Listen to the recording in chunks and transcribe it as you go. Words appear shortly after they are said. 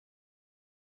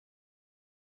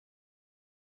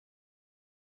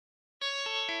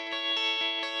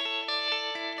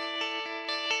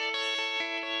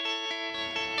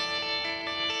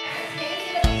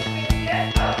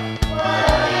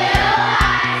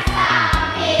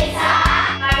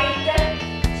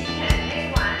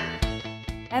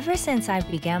Ever since I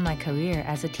began my career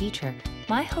as a teacher,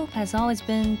 my hope has always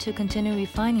been to continue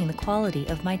refining the quality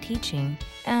of my teaching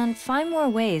and find more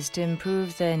ways to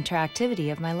improve the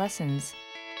interactivity of my lessons.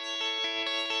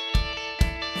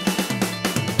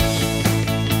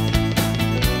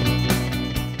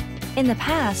 In the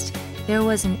past, there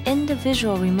was an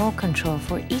individual remote control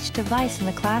for each device in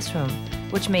the classroom,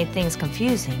 which made things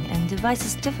confusing and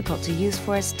devices difficult to use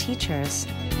for us teachers.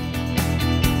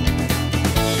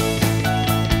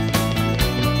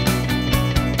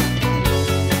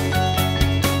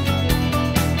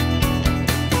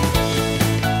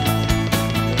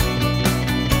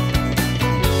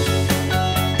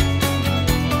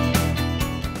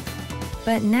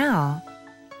 But now,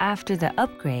 after the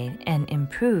upgrade and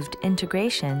improved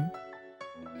integration,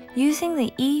 using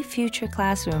the eFuture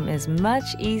classroom is much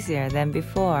easier than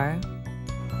before.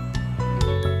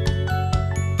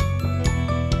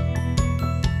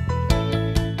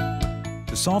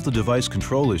 To solve the device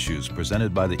control issues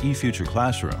presented by the eFuture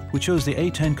classroom, we chose the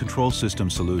A10 control system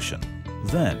solution.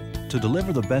 Then, to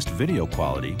deliver the best video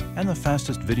quality and the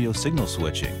fastest video signal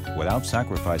switching without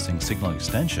sacrificing signal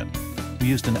extension, we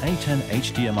used an A10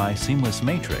 HDMI seamless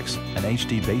matrix and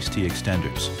HD base T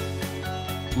extenders.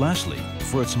 Lastly,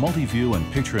 for its multi-view and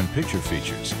picture-in-picture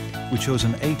features, we chose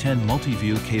an A10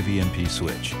 multi-view KVMP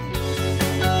switch.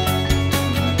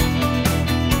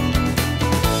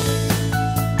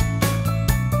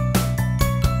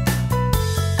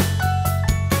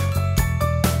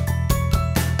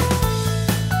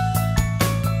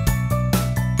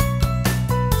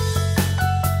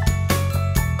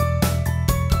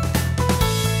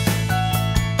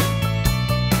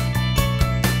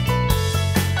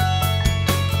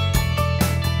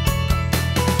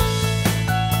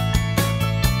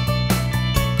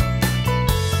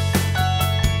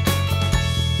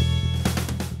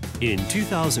 In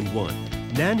 2001,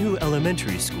 Nanhu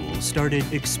Elementary School started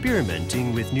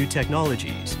experimenting with new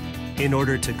technologies in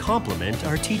order to complement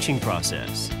our teaching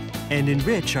process and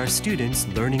enrich our students'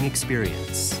 learning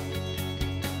experience.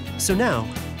 So now,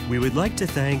 we would like to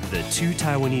thank the two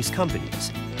Taiwanese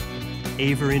companies,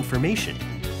 Aver Information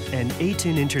and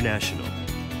A10 International.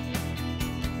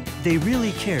 They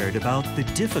really cared about the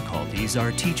difficulties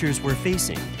our teachers were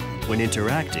facing when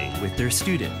interacting with their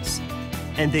students,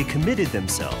 and they committed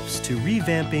themselves to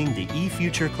revamping the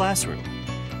eFuture classroom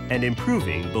and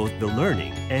improving both the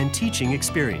learning and teaching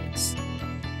experience.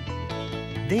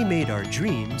 They made our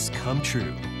dreams come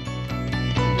true.